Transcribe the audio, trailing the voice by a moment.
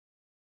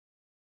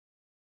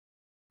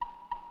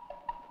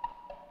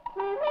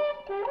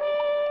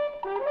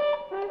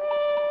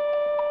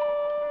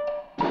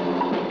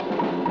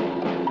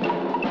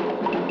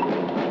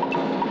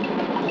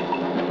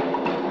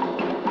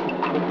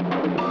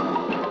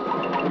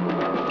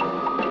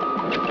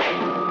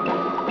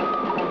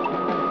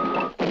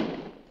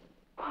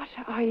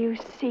Are you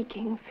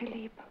seeking,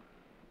 Philippe?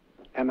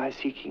 Am I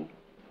seeking?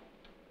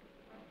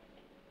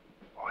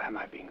 Or am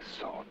I being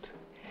sought?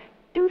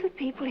 Do the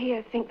people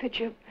here think that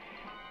you're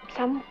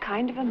some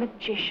kind of a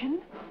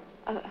magician?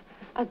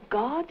 A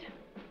god?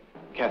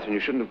 Catherine,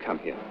 you shouldn't have come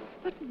here.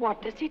 But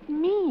what does it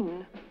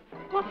mean?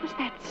 What was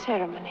that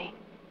ceremony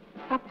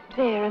up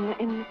there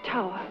in the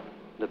tower?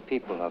 The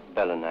people of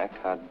Belanak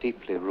are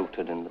deeply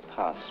rooted in the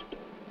past.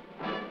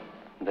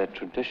 Their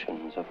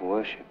traditions of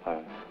worship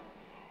are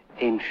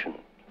ancient.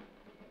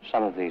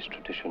 Some of these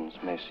traditions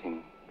may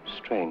seem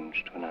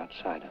strange to an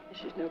outsider.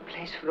 This is no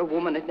place for a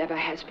woman. It never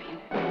has been.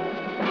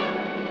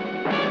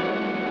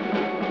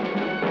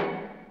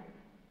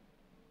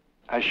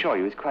 I assure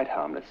you, it's quite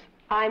harmless.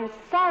 I'm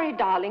sorry,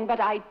 darling, but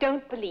I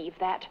don't believe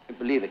that.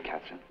 Believe it,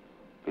 Catherine.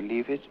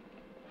 Believe it,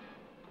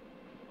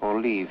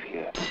 or leave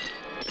here.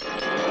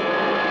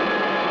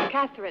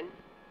 Catherine.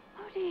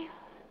 Olho,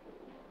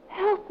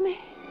 help me.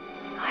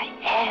 I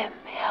am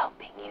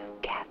helping you,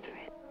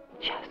 Catherine.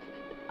 Just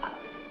a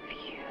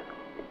few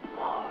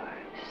more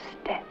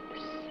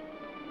steps.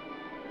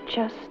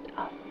 Just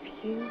a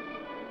few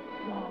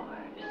more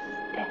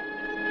steps.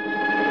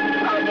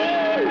 Olho!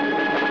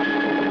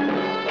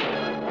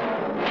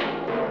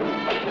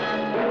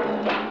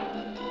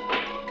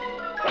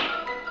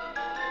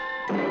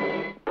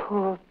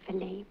 Poor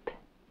Philippe.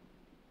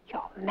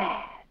 You're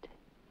mad.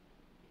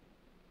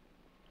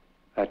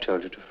 I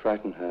told you to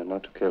frighten her,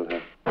 not to kill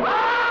her.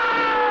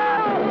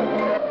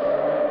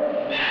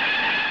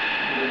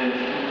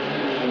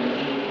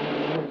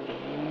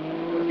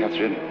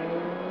 Catherine,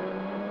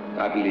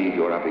 I believe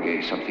you're up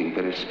against something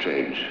very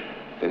strange,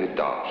 very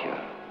dark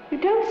here. You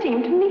don't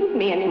seem to need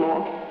me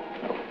anymore.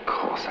 Of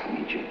course I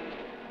need you.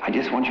 I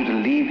just want you to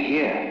leave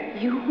here.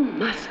 You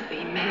must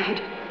be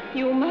mad.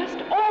 You must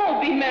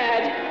all be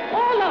mad.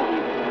 All of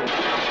you.